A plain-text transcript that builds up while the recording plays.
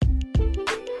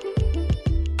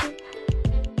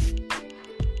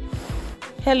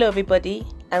Hello, everybody,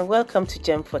 and welcome to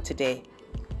Gem for Today.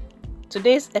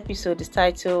 Today's episode is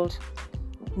titled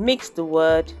Mix the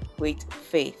Word with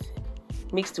Faith.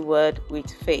 Mix the Word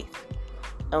with Faith.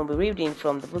 And we're reading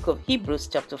from the book of Hebrews,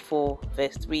 chapter 4,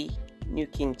 verse 3, New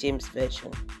King James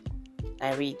Version.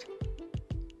 I read,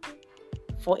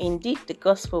 "For indeed the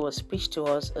gospel was preached to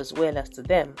us as well as to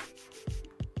them,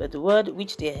 but the word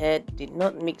which they heard did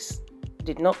not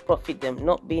profit them,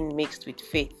 not being mixed with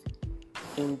faith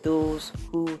in those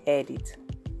who heard it.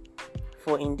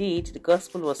 For indeed the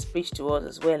gospel was preached to us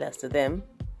as well as to them,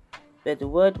 but the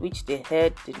word which they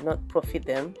heard did not profit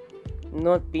them,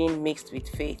 not being mixed with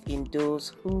faith in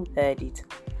those who heard it."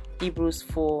 Hebrews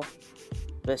 4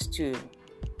 verse 2.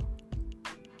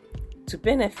 To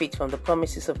benefit from the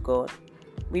promises of God,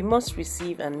 we must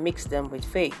receive and mix them with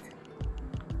faith.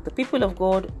 The people of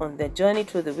God on their journey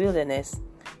through the wilderness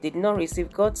did not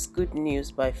receive God's good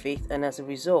news by faith, and as a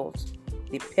result,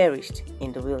 they perished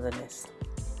in the wilderness.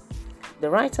 The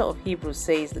writer of Hebrews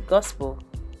says the gospel,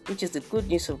 which is the good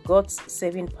news of God's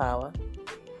saving power,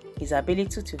 His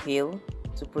ability to heal,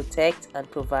 to protect, and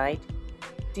provide,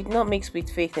 did not mix with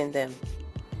faith in them.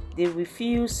 They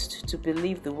refused to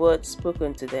believe the word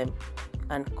spoken to them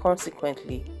and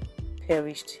consequently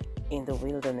perished in the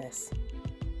wilderness.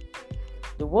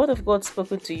 The word of God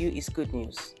spoken to you is good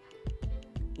news.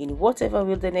 In whatever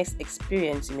wilderness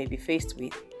experience you may be faced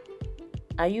with,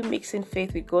 are you mixing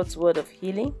faith with God's word of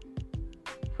healing,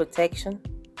 protection,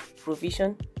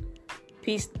 provision,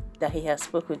 peace that He has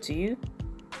spoken to you?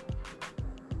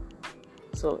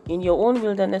 So, in your own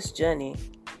wilderness journey,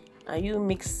 are you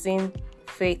mixing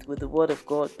faith with the word of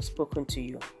God spoken to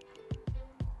you?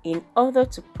 In order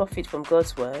to profit from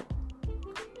God's word,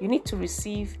 you need to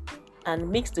receive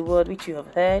and mix the word which you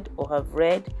have heard or have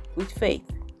read with faith.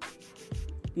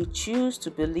 You choose to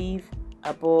believe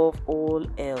above all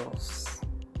else.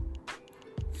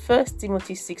 1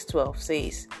 Timothy 6:12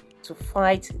 says to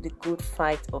fight the good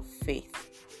fight of faith.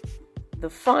 The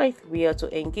fight we are to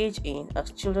engage in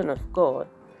as children of God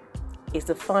is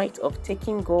the fight of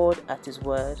taking God at His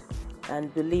word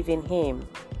and believing Him.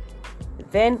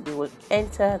 Then we will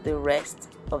enter the rest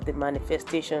of the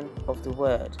manifestation of the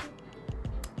word.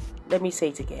 Let me say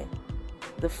it again.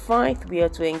 The fight we are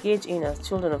to engage in as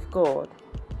children of God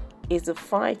is the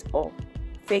fight of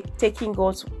taking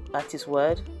God at His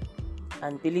word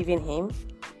and believing Him,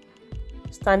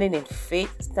 standing in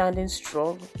faith, standing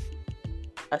strong.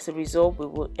 As a result, we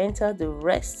will enter the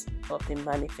rest of the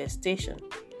manifestation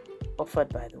offered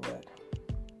by the word.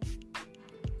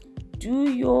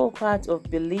 Do your part of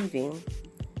believing,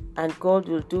 and God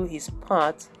will do His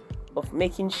part of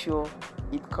making sure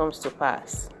it comes to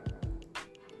pass.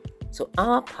 So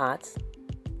our part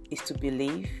is to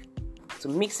believe, to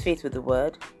mix faith with the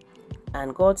word,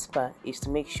 and God's part is to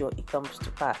make sure it comes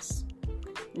to pass.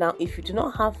 Now, if you do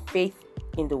not have faith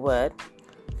in the word,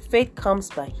 faith comes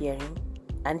by hearing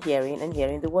and hearing and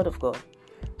hearing the word of God.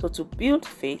 So to build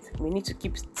faith, we need to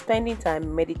keep spending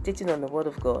time meditating on the word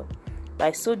of God.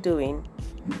 By so doing,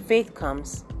 faith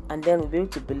comes, and then we'll be able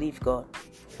to believe God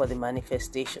for the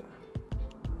manifestation.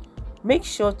 Make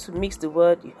sure to mix the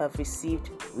word you have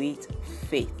received with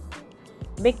faith.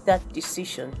 Make that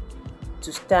decision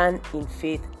to stand in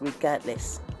faith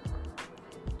regardless.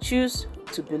 Choose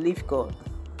to believe God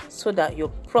so that your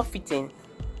profiting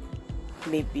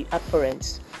may be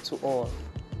apparent to all.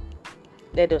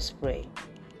 Let us pray.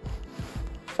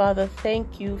 Father,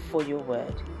 thank you for your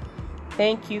word.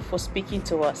 Thank you for speaking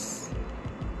to us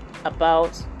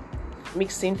about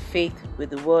mixing faith with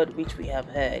the word which we have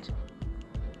heard.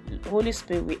 Holy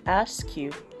Spirit, we ask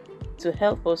you to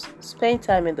help us spend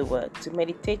time in the word, to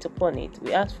meditate upon it.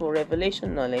 We ask for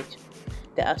revelation knowledge,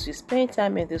 that as we spend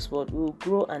time in this word, we will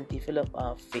grow and develop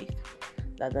our faith,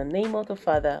 that the name of the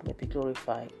Father may be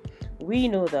glorified. We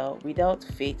know that without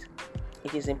faith,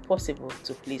 it is impossible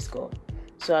to please God.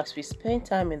 So as we spend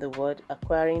time in the word,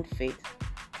 acquiring faith,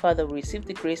 Father, we receive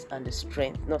the grace and the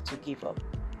strength not to give up,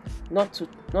 not to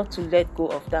let go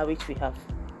of that which we have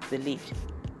believed.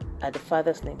 At the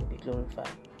Father's name may be glorified.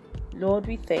 Lord,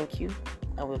 we thank you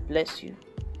and we bless you.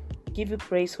 We give you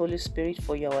praise, Holy Spirit,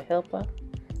 for you are our helper.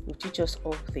 You teach us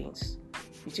all things.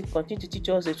 You continue to teach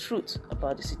us the truth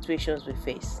about the situations we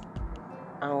face,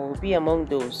 and we will be among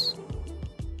those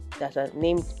that are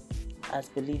named as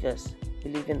believers,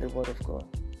 believing the word of God.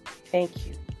 Thank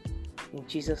you. In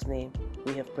Jesus' name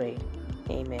we have prayed.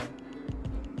 Amen.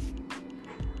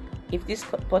 If this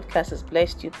podcast has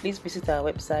blessed you, please visit our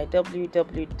website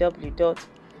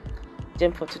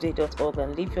www.gemfortoday.org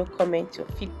and leave your comment, your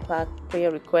feedback, prayer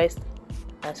request,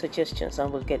 and suggestions,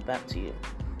 and we'll get back to you.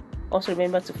 Also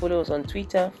remember to follow us on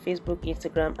Twitter, Facebook,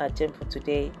 Instagram at Gem for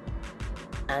Today,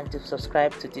 and to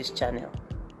subscribe to this channel.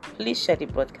 Please share the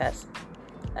broadcast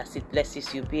as it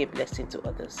blesses you. Be a blessing to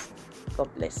others.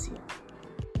 God bless you.